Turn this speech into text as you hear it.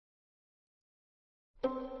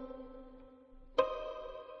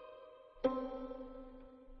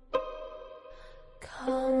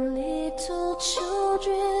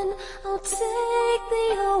children, I'll take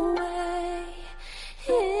thee away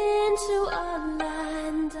into a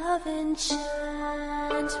land of enchantment.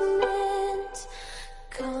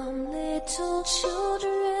 Come, little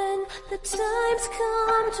children, the time's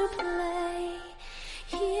come to play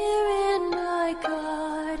here in my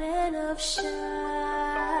garden of shadows.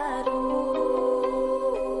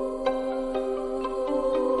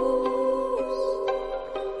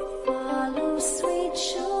 Follow, sweet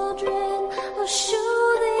children, I'll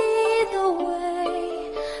show thee the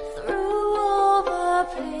way through all the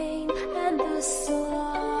pain and the sorrows.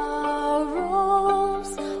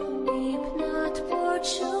 Weep not, poor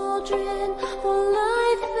children, for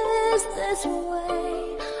life is this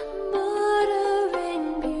way, murdering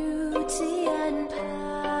beauty and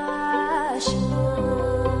passions.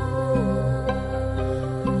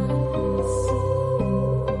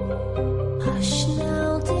 Hush now,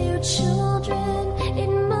 dear children,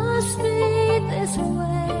 it must be this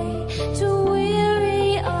way, to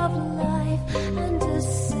weary of life and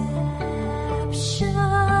deceptions.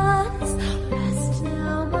 Rest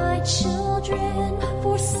now, my children,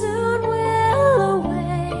 for soon we'll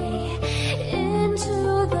away into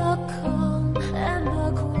the calm and the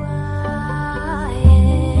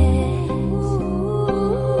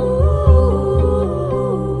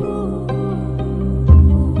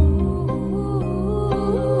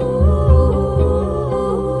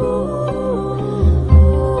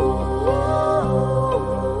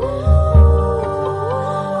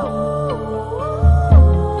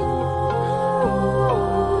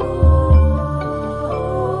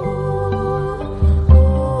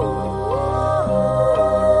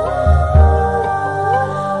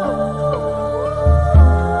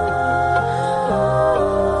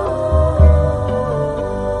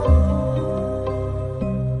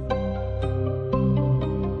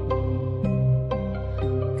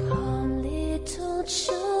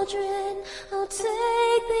children, I'll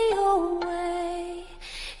take thee away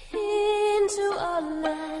into a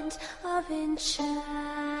land of enchantment.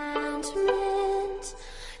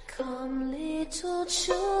 Come, little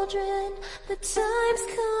children, the time's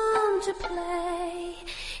come to play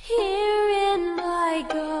here in my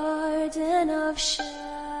garden of shadows.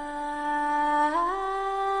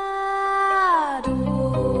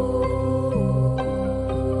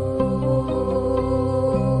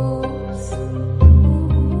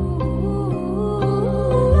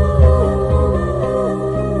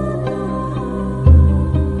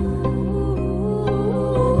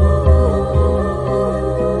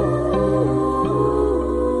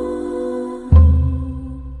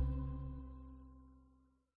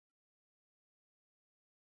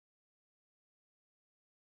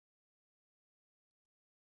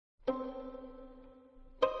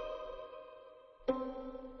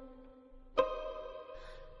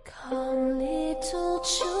 Come, little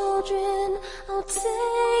children, I'll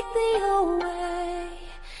take thee away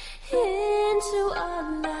into a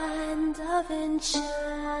land of enchantment.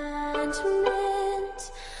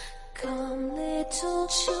 Come, little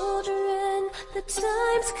children, the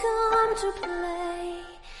time's come to play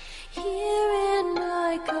here in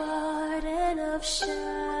my garden of shadows.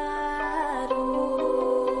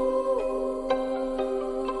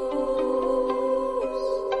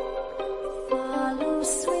 Follow,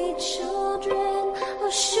 sweet children,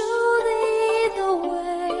 I'll show thee the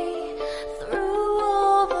way through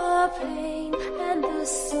all the pain and the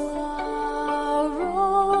sorrows.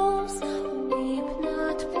 Weep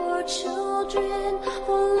not, poor children,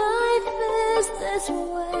 for life is this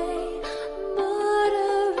way,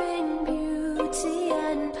 murdering beauty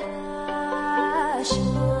and passion.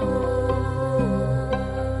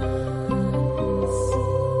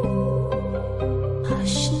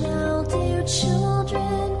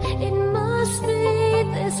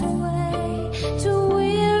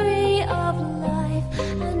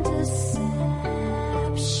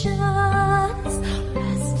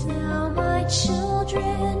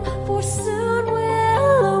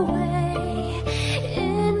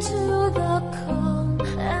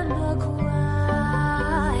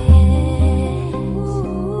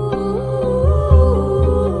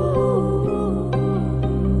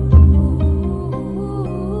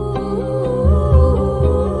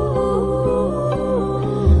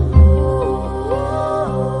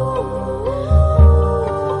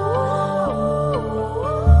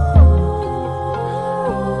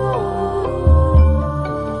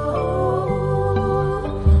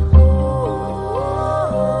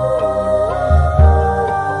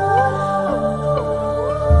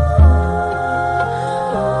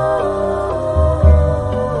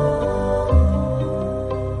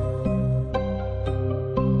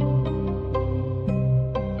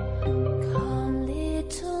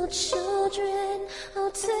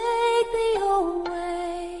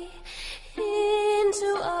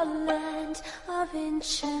 of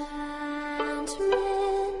enchantment.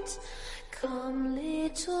 Come,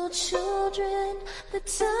 little children, the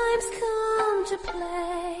time's come to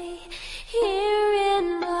play here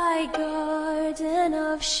in my garden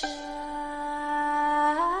of shade.